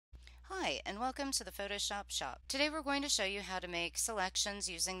Hi, and welcome to the Photoshop shop. Today we're going to show you how to make selections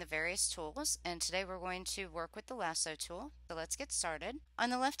using the various tools, and today we're going to work with the Lasso tool. So let's get started. On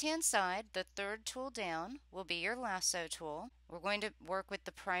the left-hand side, the third tool down will be your Lasso tool. We're going to work with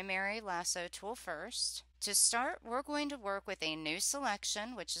the primary Lasso tool first. To start, we're going to work with a new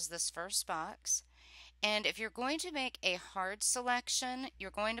selection, which is this first box. And if you're going to make a hard selection, you're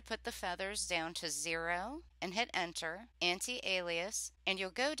going to put the feathers down to 0 and hit enter, anti-alias, and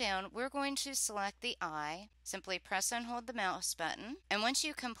you'll go down. We're going to select the eye. Simply press and hold the mouse button. And once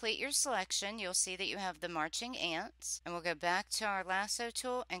you complete your selection, you'll see that you have the marching ants. And we'll go back to our lasso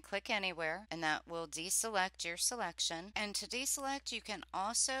tool and click anywhere, and that will deselect your selection. And to deselect, you can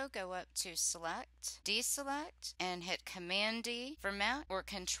also go up to select, deselect, and hit Command D for Mac or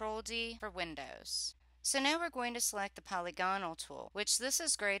Control D for Windows. So now we're going to select the polygonal tool, which this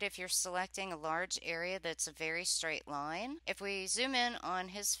is great if you're selecting a large area that's a very straight line. If we zoom in on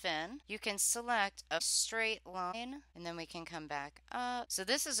his fin, you can select a straight line and then we can come back up. So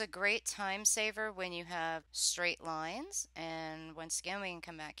this is a great time saver when you have straight lines. And once again, we can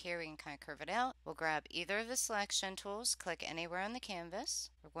come back here, we can kind of curve it out. We'll grab either of the selection tools, click anywhere on the canvas.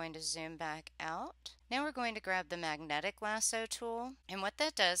 We're going to zoom back out. Now we're going to grab the magnetic lasso tool, and what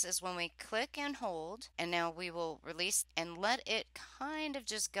that does is when we click and hold, and now we will release and let it kind of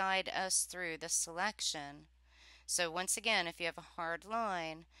just guide us through the selection. So once again, if you have a hard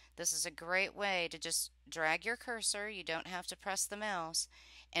line, this is a great way to just drag your cursor. You don't have to press the mouse,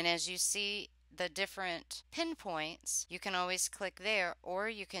 and as you see the different pinpoints, you can always click there, or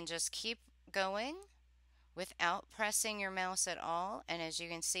you can just keep going without pressing your mouse at all, and as you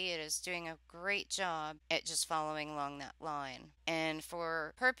can see, it is doing a great job at just following along that line. And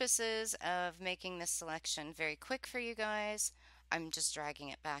for purposes of making this selection very quick for you guys, I'm just dragging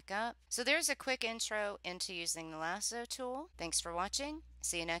it back up. So there's a quick intro into using the lasso tool. Thanks for watching.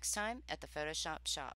 See you next time at the Photoshop shop.